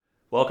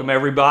Welcome,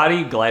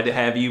 everybody. Glad to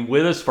have you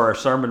with us for our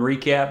sermon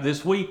recap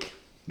this week.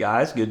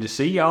 Guys, good to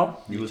see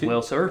y'all. You as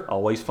well, sir.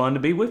 Always fun to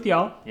be with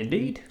y'all.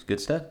 Indeed. It's good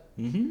stuff.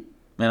 Mm-hmm.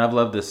 Man, I've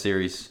loved this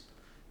series,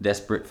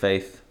 Desperate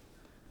Faith.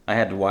 I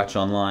had to watch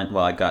online.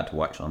 Well, I got to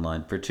watch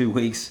online for 2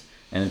 weeks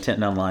and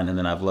attend online, and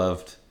then I've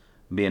loved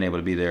being able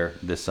to be there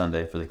this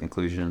Sunday for the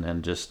conclusion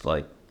and just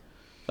felt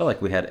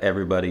like we had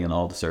everybody in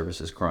all the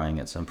services crying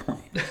at some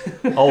point.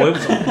 Oh, it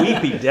was a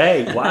weepy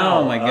day. Wow.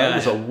 Oh, my God. It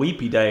was a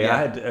weepy day. Yeah. I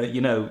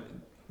had,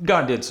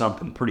 God did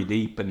something pretty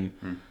deep, and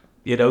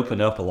it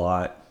opened up a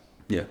lot.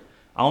 Yeah.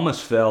 I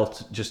almost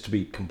felt, just to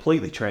be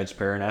completely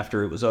transparent,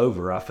 after it was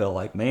over, I felt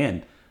like,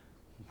 man,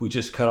 we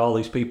just cut all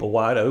these people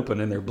wide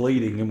open and they're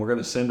bleeding and we're going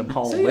to send them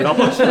home. It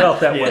almost felt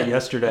that way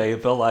yesterday.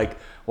 It felt like,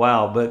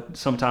 wow, but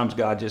sometimes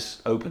God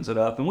just opens it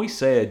up. And we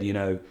said,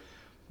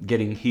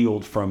 getting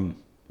healed from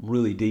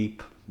really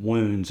deep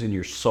wounds in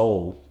your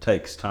soul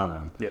takes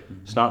time. Yep.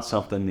 It's not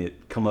something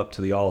that come up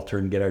to the altar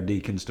and get our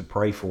deacons to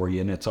pray for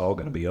you and it's all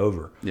going to be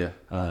over. Yeah.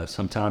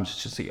 Sometimes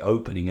it's just the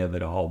opening of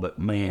it all. But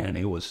man,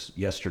 it was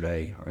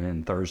yesterday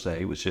and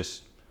Thursday. It was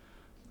just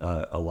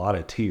a lot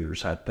of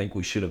tears. I think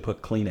we should have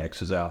put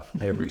Kleenexes out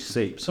in every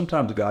seat.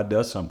 Sometimes God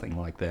does something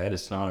like that.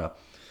 It's not a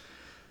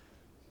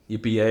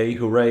yippee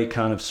hooray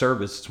kind of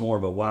service. It's more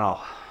of a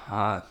wow.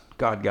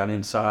 God got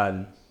inside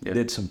and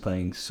did some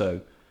things. So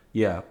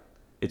yeah,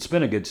 it's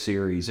been a good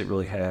series. It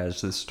really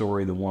has. The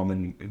story of the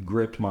woman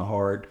gripped my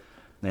heart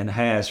and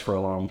has for a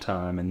long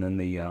time. And then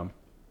the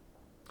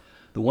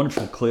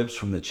wonderful clips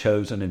from The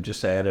Chosen have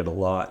just added a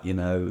lot.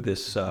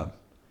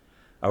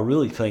 I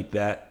really think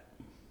that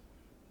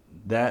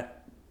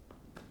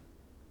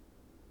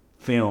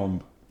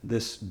film,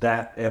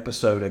 that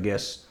episode, I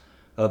guess,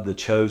 of The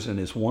Chosen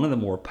is one of the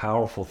more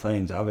powerful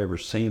things I've ever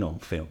seen on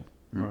film.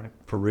 Right.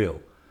 For real.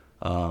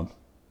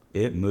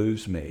 It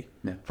moves me.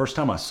 Yeah. First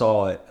time I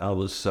saw it, I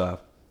was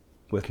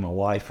with my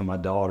wife and my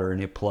daughter,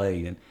 and it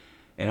played,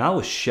 and I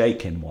was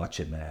shaking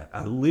watching that.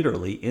 I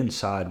literally,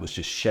 inside, was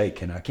just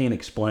shaking. I can't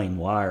explain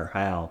why or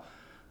how.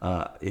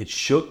 It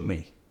shook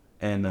me,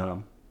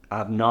 and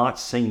I've not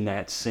seen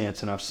that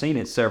since, and I've seen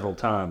it several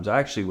times. I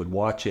actually would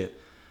watch it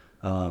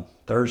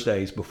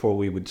Thursdays before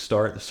we would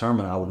start the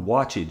sermon. I would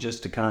watch it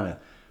just to kind of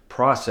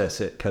process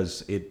it,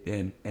 because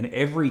and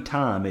every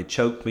time it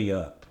choked me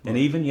up. And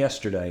even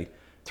yesterday,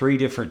 3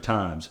 different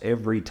times,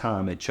 every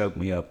time it choked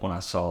me up when I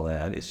saw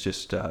that. It's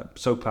just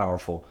so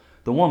powerful.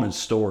 The woman's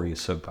story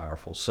is so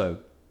powerful. So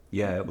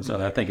yeah, it was.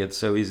 So I think it's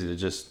so easy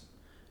to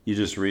you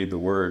just read the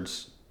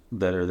words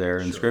that are there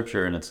in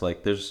Scripture, and it's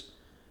like there's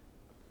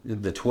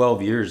the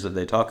 12 years that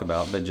they talk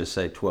about, but just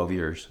say 12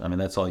 years. I mean,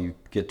 that's all you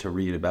get to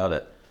read about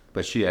it.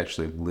 But she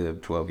actually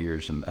lived 12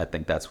 years, and I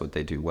think that's what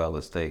they do well,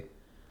 is they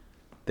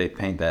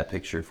paint that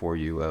picture for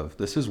you of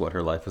this is what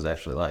her life was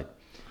actually like.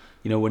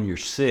 When you're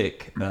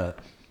sick,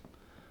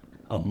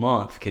 a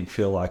month can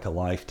feel like a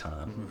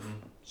lifetime,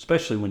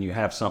 especially when you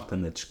have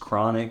something that's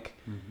chronic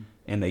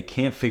and they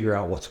can't figure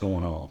out what's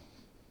going on.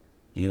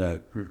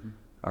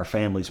 Our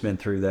family's been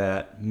through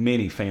that.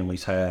 Many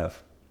families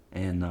have.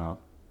 And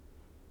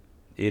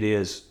it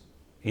is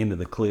into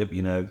the clip,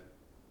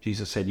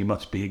 Jesus said, you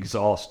must be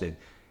exhausted.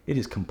 It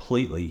is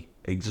completely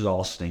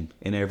exhausting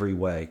in every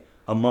way.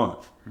 A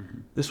month.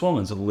 This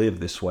woman's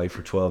lived this way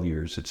for 12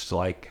 years. It's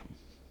like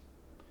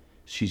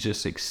she's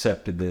just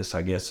accepted this,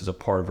 I guess, as a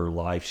part of her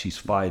life. She's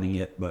fighting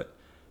it, but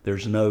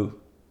there's no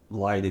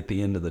light at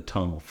the end of the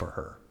tunnel for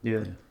her.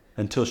 Yeah.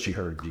 Until she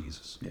heard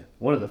Jesus. Yeah.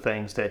 One of the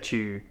things that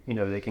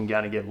they can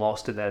kind of get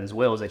lost in that as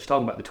well is that you're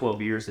talking about the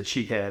 12 years that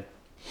she had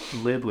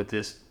lived with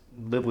this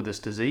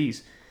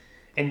disease,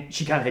 and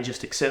she kind of had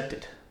just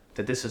accepted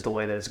that this is the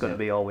way that it's going to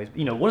be always.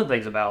 One of the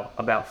things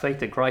about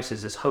faith in Christ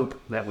is this hope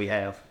that we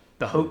have.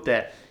 The hope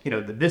that,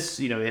 that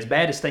this, as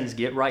bad as things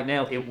get right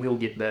now, it will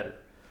get better.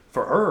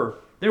 For her,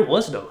 there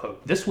was no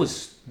hope. This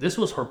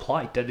was her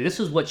plight. This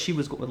is what she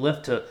was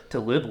left to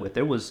live with.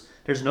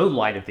 There's no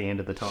light at the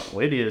end of the tunnel.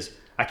 It is,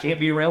 I can't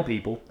be around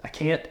people. I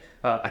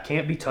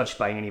can't be touched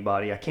by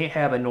anybody. I can't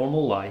have a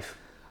normal life.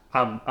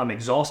 I'm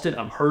exhausted.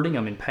 I'm hurting.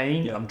 I'm in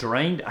pain. I'm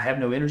drained. I have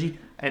no energy.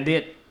 And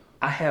then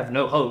I have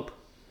no hope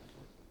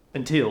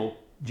until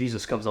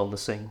Jesus comes on the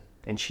scene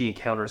and she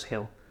encounters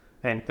him.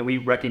 And we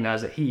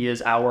recognize that he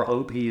is our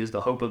hope. He is the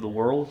hope of the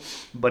world.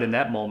 But in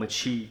that moment,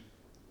 she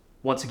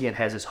once again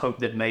has this hope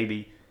that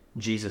maybe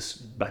Jesus,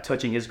 by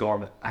touching his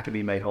garment, I can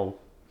be made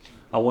whole.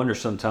 I wonder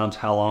sometimes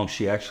how long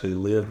she actually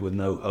lived with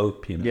no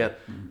hope. Yeah.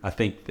 I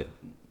think that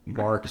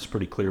Mark is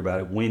pretty clear about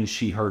it. When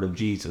she heard of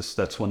Jesus,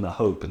 that's when the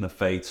hope and the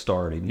faith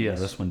started. Yes.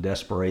 That's when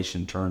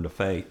desperation turned to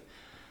faith.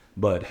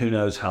 But who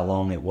knows how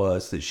long it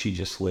was that she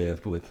just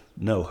lived with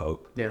no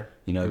hope. Yeah.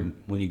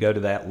 When you go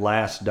to that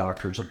last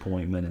doctor's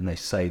appointment and they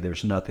say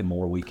there's nothing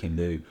more we can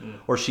do,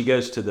 or she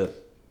goes to the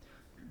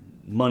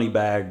money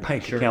bag,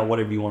 bank account,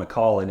 whatever you want to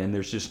call it, and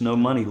there's just no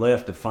money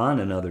left to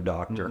find another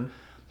doctor.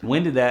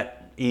 When did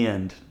that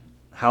end?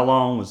 How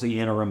long was the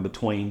interim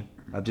between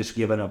I've just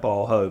given up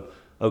all hope?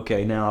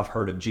 Okay, now I've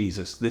heard of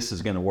Jesus. This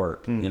is going to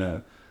work.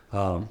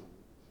 Man,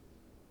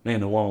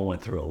 the woman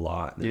went through a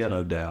lot. There's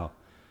no doubt.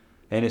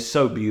 And it's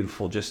so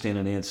beautiful. Just in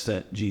an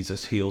instant,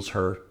 Jesus heals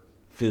her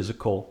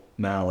physical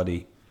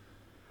malady.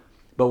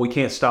 But we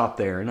can't stop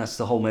there, and that's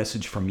the whole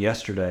message from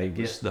yesterday.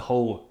 Was the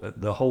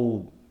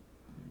whole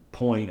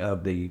point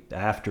of the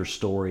after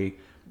story.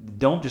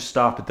 Don't just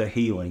stop at the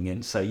healing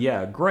and say,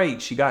 yeah,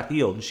 great, she got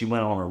healed and she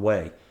went on her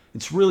way.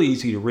 It's really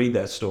easy to read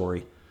that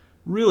story.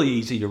 Really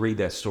easy to read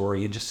that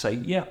story and just say,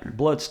 yeah,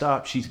 blood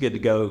stopped, she's good to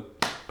go,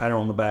 pat her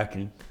on the back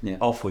and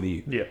off with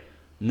you. Yeah.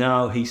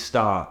 No, he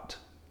stopped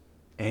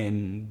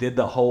and did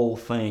the whole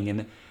thing.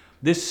 And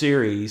this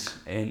series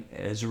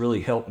has really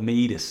helped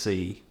me to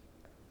see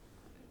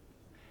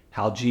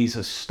how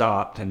Jesus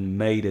stopped and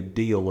made a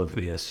deal of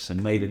this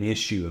and made an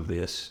issue of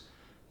this.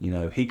 You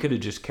know, he could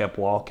have just kept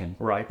walking.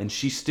 Right. And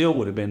she still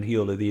would have been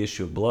healed of the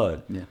issue of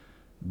blood. Yeah.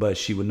 But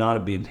she would not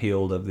have been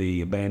healed of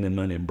the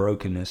abandonment and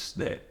brokenness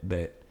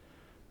that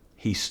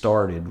he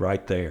started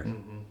right there.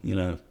 You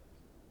know,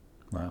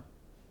 Wow.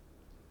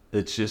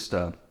 it's just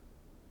an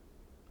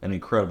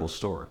incredible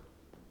story.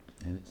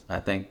 It is. I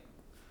think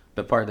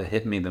the part that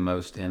hit me the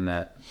most in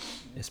that,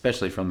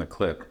 especially from the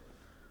clip,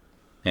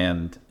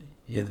 and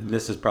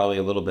this is probably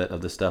a little bit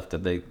of the stuff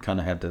that they kind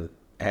of had to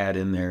add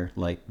in there,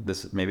 like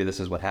this, maybe this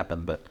is what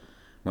happened, but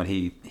when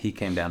he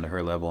came down to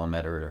her level and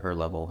met her at her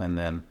level, and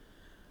then,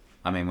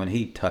 I mean, when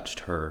he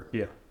touched her,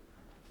 Yeah.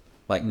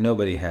 like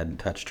nobody had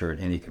touched her in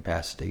any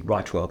capacity by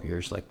Right. 12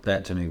 years. Like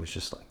that to me was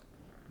just like,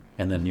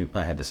 and then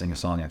I had to sing a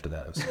song after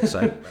that. I was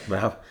excited.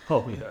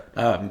 Oh,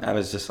 yeah. I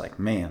was just like,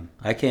 man,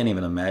 I can't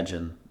even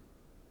imagine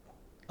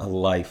a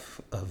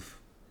life of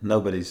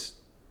nobody's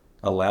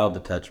allowed to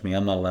touch me.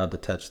 I'm not allowed to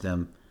touch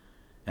them.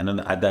 And then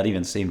that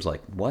even seems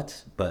like,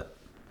 what? But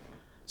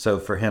so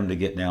for him to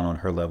get down on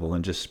her level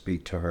and just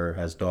speak to her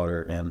as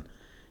daughter,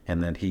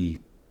 and then he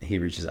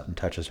reaches out and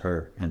touches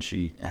her and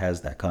she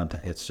has that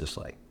contact, it's just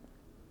like,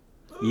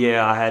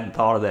 Yeah, I hadn't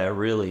thought of that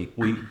really.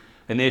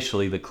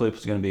 Initially the clip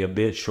was going to be a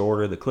bit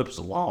shorter. The clip was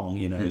long,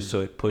 you know,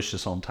 so it pushed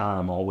us on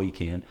time all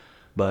weekend.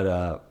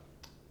 But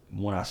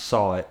when I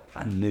saw it,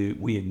 I knew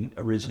we had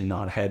originally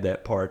not had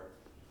that part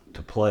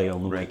to play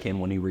on the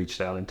weekend when he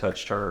reached out and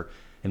touched her,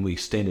 and we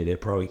extended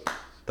it probably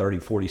 30,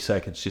 40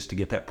 seconds just to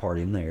get that part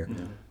in there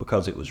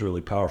because it was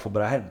really powerful.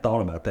 But I hadn't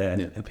thought about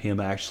that, of him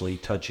actually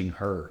touching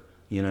her,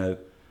 you know.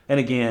 And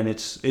again,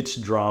 it's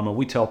drama.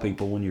 We tell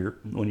people when you're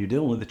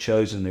dealing with The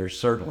Chosen, there's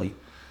certainly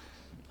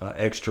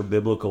extra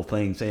biblical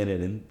things in it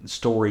and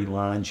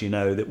storylines, you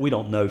know, that we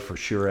don't know for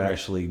sure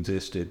actually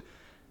existed.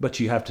 But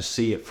you have to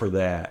see it for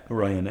that.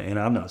 Right. And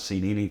I've not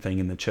seen anything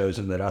in The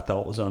Chosen that I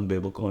thought was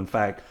unbiblical. In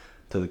fact,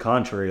 to the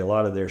contrary, a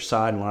lot of their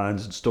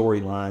sidelines and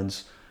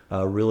storylines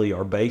really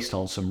are based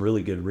on some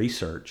really good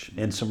research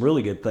and some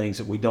really good things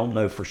that we don't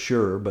know for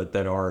sure, but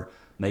that are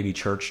maybe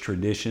church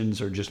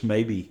traditions or just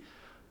maybe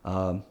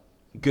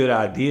good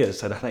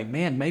ideas that I think,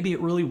 man, maybe it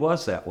really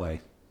was that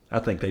way. I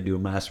think they do a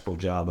masterful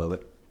job of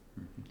it.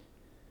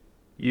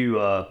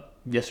 You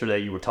yesterday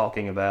you were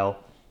talking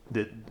about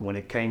that when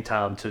it came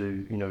time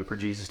to, you know, for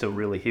Jesus to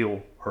really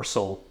heal her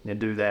soul and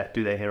do that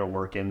inner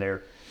work in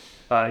there.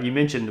 You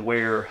mentioned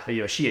where,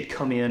 you know, she had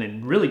come in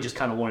and really just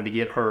kind of wanted to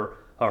get her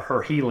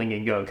healing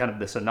and go, kind of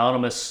this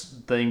anonymous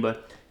thing,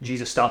 but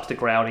Jesus stops the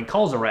crowd and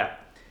calls her out,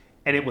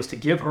 and it was to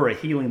give her a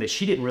healing that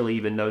she didn't really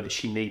even know that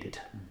she needed,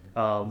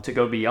 to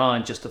go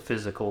beyond just the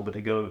physical, but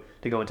to go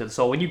into the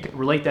soul. When you can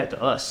relate that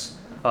to us,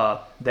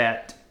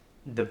 that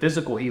the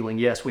physical healing,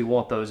 yes, we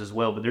want those as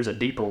well, but there's a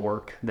deeper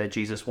work that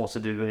Jesus wants to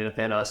do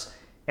in us,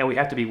 and we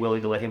have to be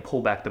willing to let him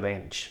pull back the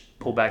bandage,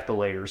 pull back the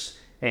layers,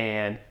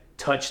 and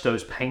touch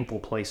those painful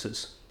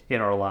places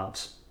in our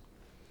lives.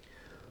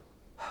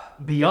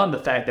 Beyond the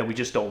fact that we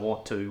just don't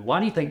want to, why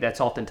do you think that's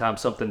oftentimes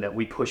something that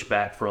we push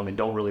back from and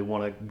don't really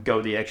want to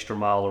go the extra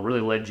mile or really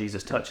let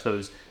Jesus touch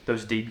those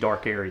deep,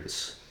 dark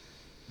areas?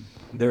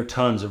 There are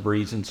tons of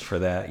reasons for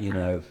that, you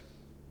know.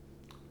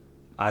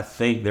 I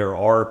think there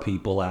are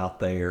people out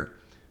there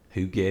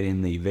who get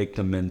in the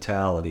victim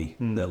mentality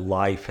that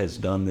life has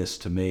done this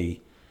to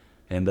me,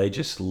 and they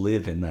just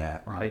live in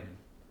that. Right.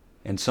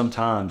 And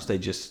sometimes they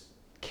just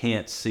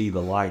can't see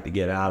the light to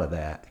get out of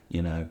that,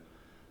 you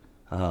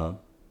know.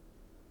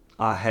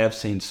 I have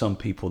seen some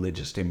people that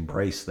just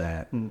embrace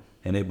that, and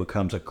it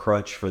becomes a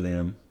crutch for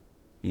them,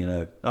 you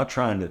know. Not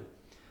trying to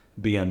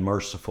be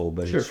unmerciful,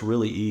 but it's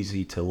really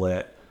easy to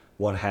let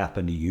what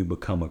happened to you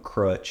become a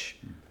crutch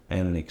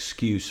and an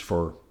excuse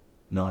for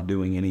not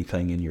doing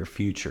anything in your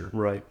future.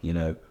 Right. You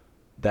know,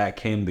 that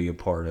can be a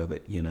part of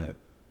it, you know.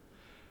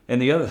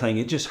 And the other thing,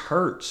 it just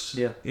hurts.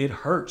 Yeah. It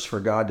hurts for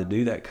God to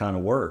do that kind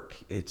of work.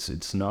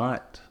 It's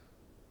not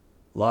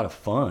a lot of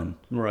fun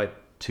Right.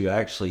 to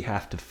actually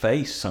have to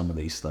face some of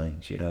these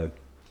things, you know.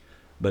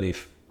 But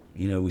if,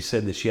 you know, we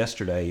said this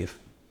yesterday,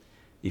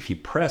 if you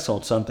press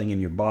on something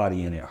in your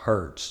body and it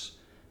hurts,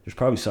 there's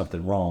probably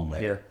something wrong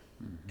there.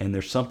 Yeah. And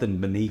there's something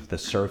beneath the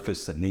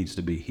surface that needs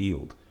to be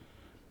healed.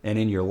 And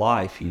in your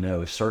life, you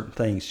know, if certain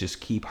things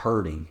just keep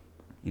hurting,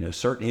 you know,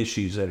 certain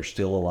issues that are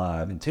still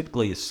alive, and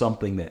typically it's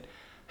something that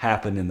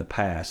happened in the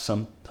past,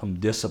 some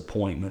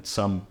disappointment,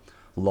 some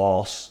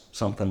loss,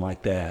 something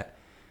like that.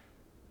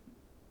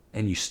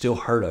 and you still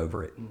hurt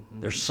over it.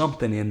 There's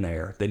something in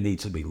there that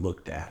needs to be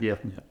looked at. Yeah.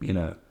 You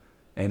know,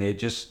 and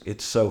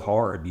it's so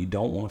hard. You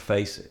don't want to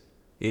face it.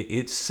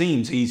 It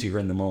seems easier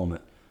in the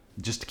moment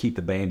just to keep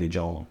the bandage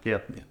on. Yeah.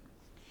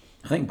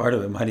 I think part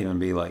of it might even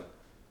be like,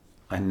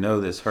 I know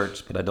this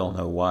hurts, but I don't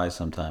know why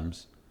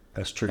sometimes.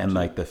 That's true. And too.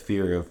 like the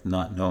fear of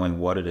not knowing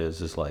what it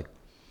is like,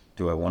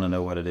 do I want to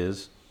know what it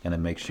is? And it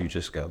makes you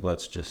just go,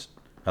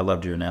 I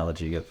loved your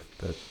analogy of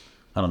the,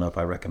 I don't know if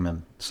I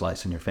recommend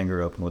slicing your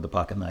finger open with a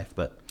pocket knife,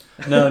 but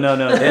No.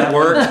 it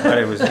worked, but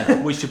it was,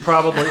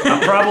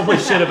 I probably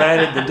should have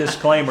added the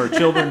disclaimer: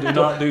 children do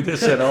not do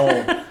this at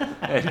home.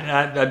 And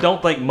I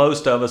don't think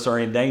most of us are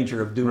in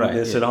danger of doing Right,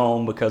 this yeah. at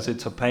home because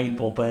it's a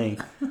painful thing.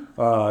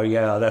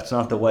 Yeah, that's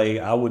not the way.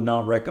 I would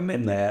not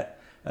recommend that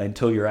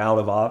until you're out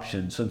of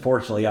options.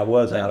 Unfortunately, I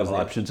was out of was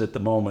it. options at the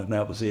moment, and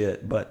that was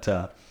it. But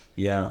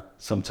yeah,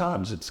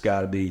 sometimes it's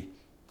got to be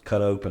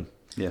cut open.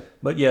 yeah.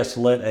 But yes,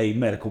 let a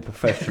medical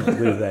professional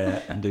do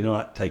that, and do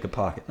not take a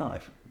pocket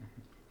knife.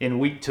 In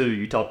week 2,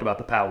 you talked about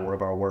the power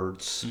of our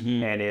words,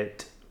 and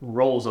it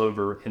rolls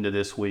over into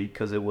this week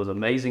because it was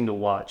amazing to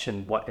watch,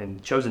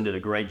 and Chosen did a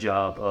great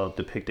job of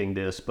depicting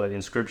this. But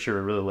in Scripture,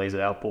 it really lays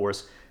it out for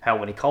us how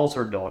when he calls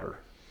her daughter,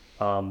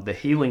 the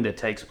healing that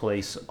takes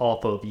place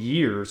off of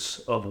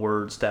years of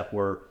words that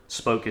were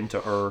spoken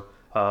to her,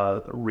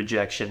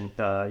 rejection,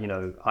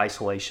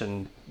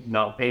 isolation,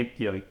 not,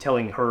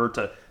 telling her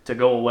to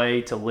go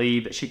away, to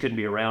leave, that she couldn't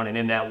be around. And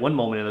in that one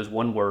moment, in those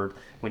one word,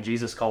 when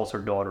Jesus calls her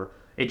daughter,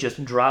 it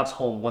just drives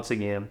home once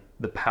again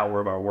the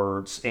power of our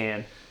words,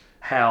 and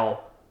how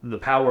the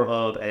power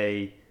of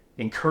a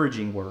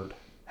encouraging word,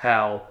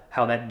 how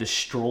that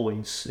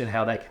destroys, and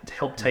how that can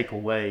help take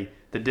away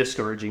the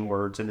discouraging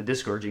words and the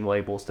discouraging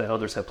labels that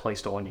others have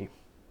placed on you.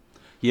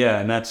 Yeah,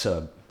 and that's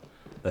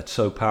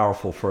so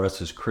powerful for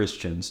us as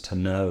Christians to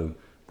know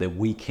that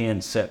we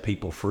can set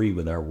people free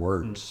with our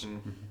words.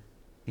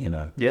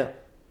 Yeah.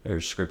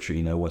 There's scripture,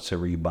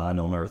 whatsoever you bind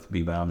on earth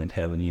be bound in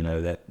heaven,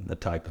 that the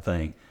type of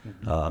thing.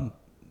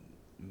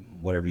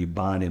 Whatever you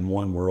bind in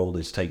one world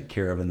is taken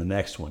care of in the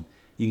next one.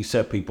 You can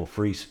set people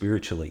free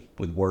spiritually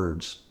with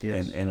words.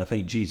 Yes. And I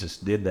think Jesus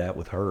did that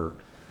with her.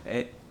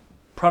 It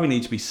probably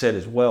needs to be said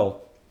as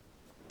well,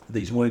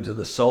 these wounds of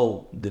the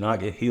soul did not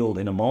get healed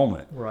in a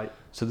moment. Right.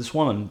 So this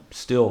woman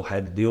still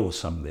had to deal with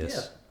some of this.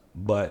 Yeah.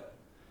 But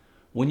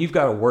when you've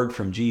got a word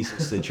from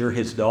Jesus that you're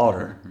his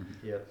daughter,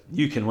 Yeah.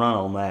 you can run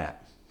on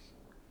that.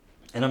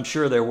 And I'm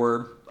sure there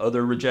were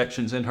other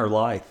rejections in her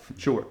life,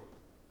 Sure.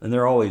 and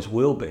there always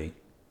will be.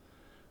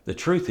 The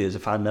truth is,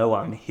 if I know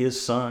I'm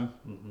his son,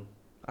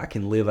 I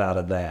can live out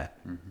of that.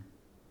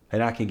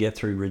 And I can get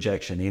through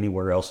rejection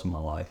anywhere else in my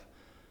life.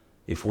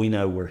 If we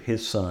know we're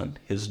his son,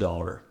 his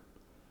daughter,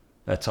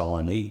 that's all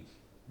I need.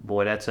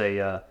 Boy, that's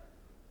a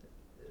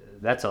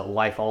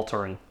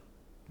life-altering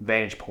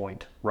vantage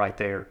point right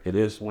there. It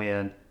is.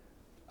 When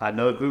I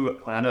know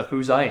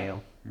whose I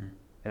am,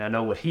 and I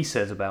know what he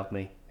says about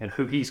me and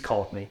who he's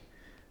called me,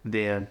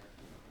 then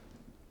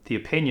the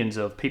opinions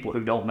of people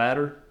who don't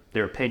matter,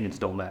 their opinions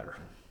don't matter.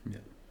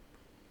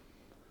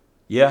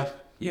 Yeah.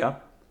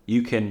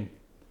 You can,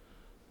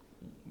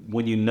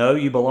 when you know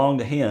you belong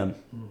to him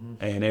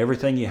and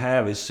everything you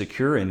have is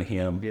secure in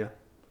him, Yeah.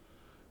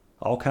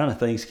 all kind of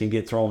things can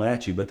get thrown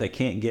at you, but they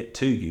can't get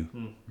to you,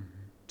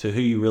 to who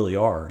you really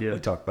are. Yeah. We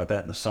talked about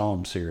that in the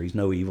Psalm series,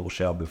 no evil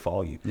shall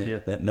befall you. Yeah.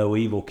 That no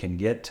evil can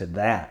get to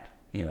that,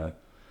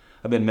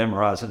 I've been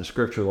memorizing the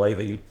scripture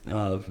lately,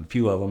 a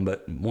few of them,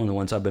 but one of the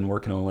ones I've been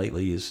working on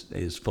lately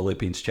is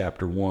Philippians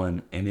chapter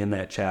 1. And in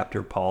that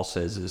chapter, Paul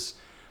says this,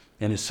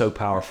 and it's so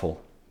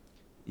powerful.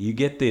 You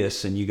get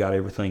this and you got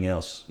everything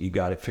else. You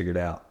got it figured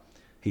out.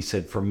 He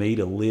said, for me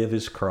to live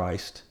is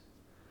Christ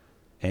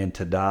and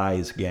to die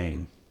is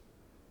gain.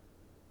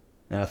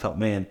 And I thought,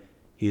 man,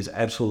 he has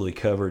absolutely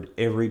covered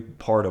every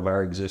part of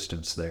our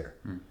existence there.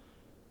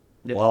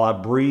 Yeah. While I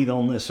breathe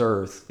on this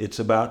earth, it's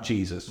about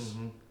Jesus.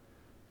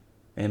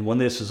 And when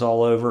this is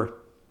all over,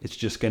 it's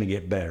just going to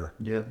get better.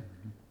 Yeah.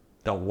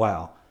 Oh,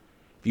 wow.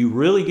 If you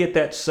really get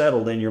that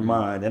settled in your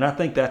mind, and I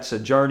think that's a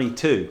journey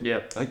too.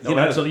 Yeah. You know,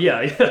 absolutely.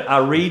 Yeah. I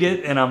read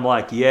it and I'm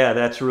like, yeah,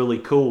 that's really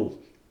cool.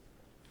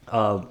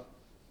 I'm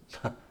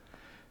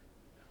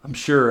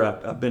sure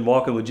I've been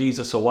walking with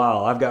Jesus a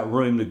while. I've got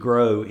room to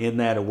grow in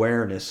that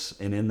awareness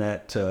and in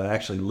that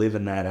actually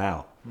living that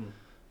out.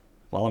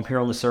 While I'm here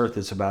on this earth,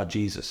 it's about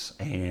Jesus.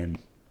 And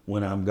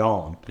when I'm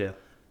gone, Yeah.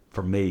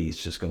 for me,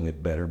 it's just going to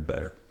get better and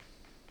better.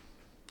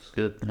 It's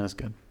good. That's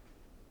good.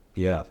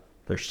 Yeah,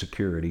 there's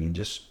security in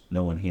just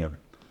knowing him,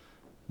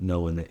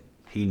 knowing that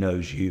he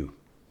knows you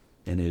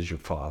and is your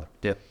father.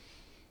 Yeah.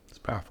 It's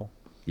powerful.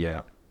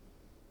 Yeah.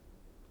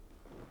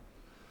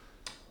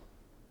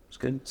 It's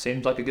good.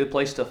 Seems like a good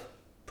place to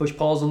push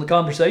pause on the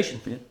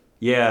conversation. Yeah.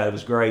 Yeah, it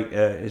was great.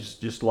 It's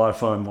just a lot of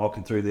fun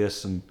walking through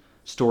this and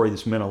story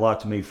that's meant a lot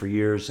to me for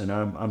years, and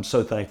I'm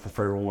so thankful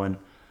for everyone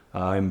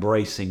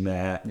embracing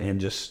that and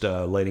just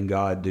letting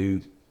God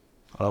do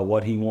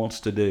what he wants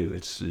to do.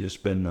 It's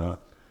just been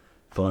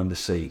fun to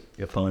see.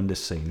 Fun to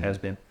see. Has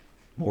been.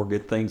 More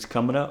good things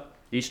coming up.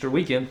 Easter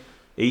weekend.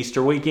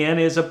 Easter weekend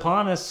is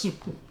upon us.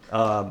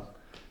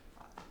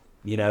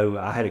 You know,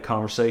 I had a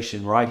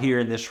conversation right here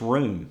in this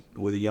room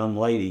with a young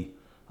lady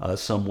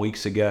some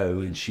weeks ago,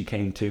 and she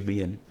came to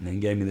me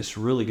and gave me this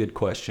really good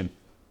question.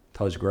 I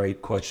thought it was a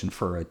great question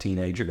for a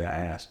teenager to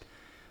ask.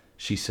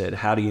 She said,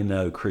 how do you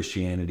know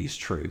Christianity is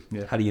true?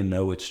 Yeah. How do you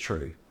know it's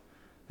true?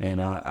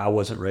 And I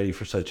wasn't ready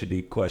for such a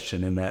deep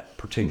question in that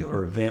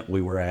particular event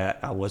we were at.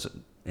 I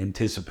wasn't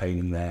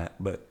anticipating that,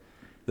 but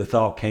the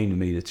thought came to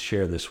me to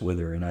share this with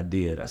her, and I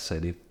did. I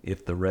said,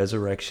 if the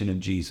resurrection of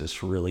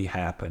Jesus really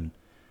happened,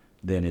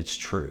 then it's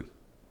true.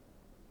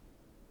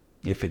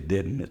 If it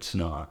didn't, it's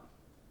not.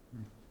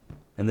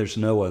 And there's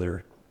no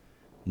other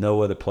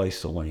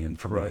place to land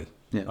for me.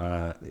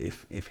 Yeah.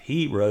 If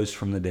he rose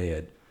from the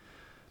dead,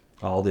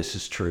 all this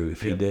is true.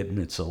 If he didn't,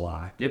 it's a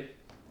lie. Yep.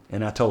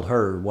 And I told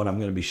her what I'm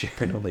going to be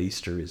sharing on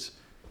Easter is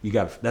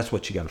that's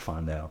what you got to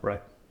find out.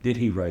 Right. Did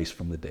he raise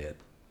from the dead?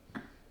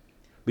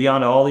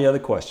 Beyond all the other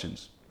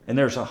questions. And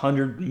there's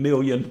 100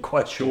 million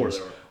questions.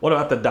 Sure there are. What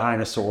about the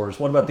dinosaurs?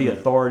 What about the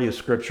authority of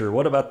Scripture?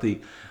 What about the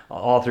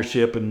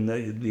authorship and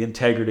the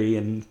integrity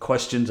and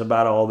questions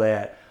about all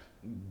that?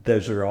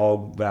 Those are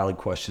all valid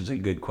questions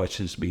and good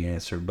questions to be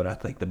answered. But I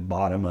think the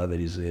bottom of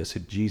it is this.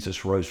 If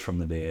Jesus rose from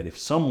the dead, if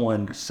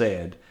someone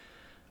said,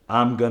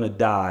 I'm going to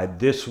die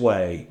this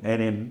way,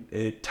 and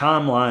in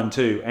timeline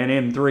 2, and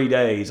in 3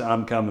 days,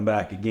 I'm coming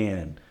back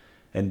again,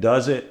 and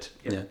does it,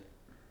 Yeah.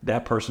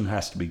 that person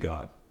has to be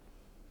God.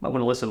 Might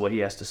want to listen to what he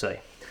has to say.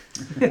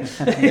 Yeah,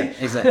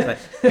 exactly.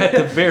 At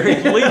the very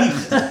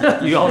least,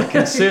 you ought to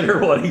consider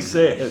what he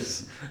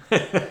says.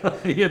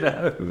 You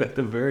know, at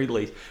the very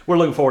least. We're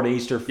looking forward to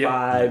Easter.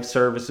 5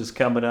 services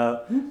coming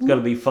up. It's going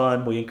to be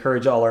fun. We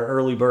encourage all our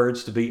early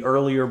birds to be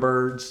earlier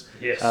birds.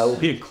 Yes.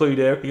 We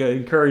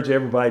encourage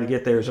everybody to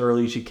get there as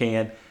early as you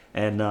can.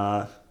 And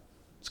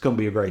it's going to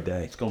be a great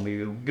day. It's going to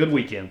be a good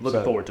weekend.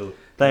 Looking forward to it.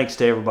 Thanks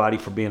to everybody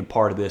for being a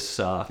part of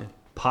this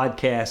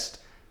podcast.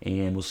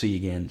 And we'll see you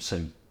again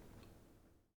soon.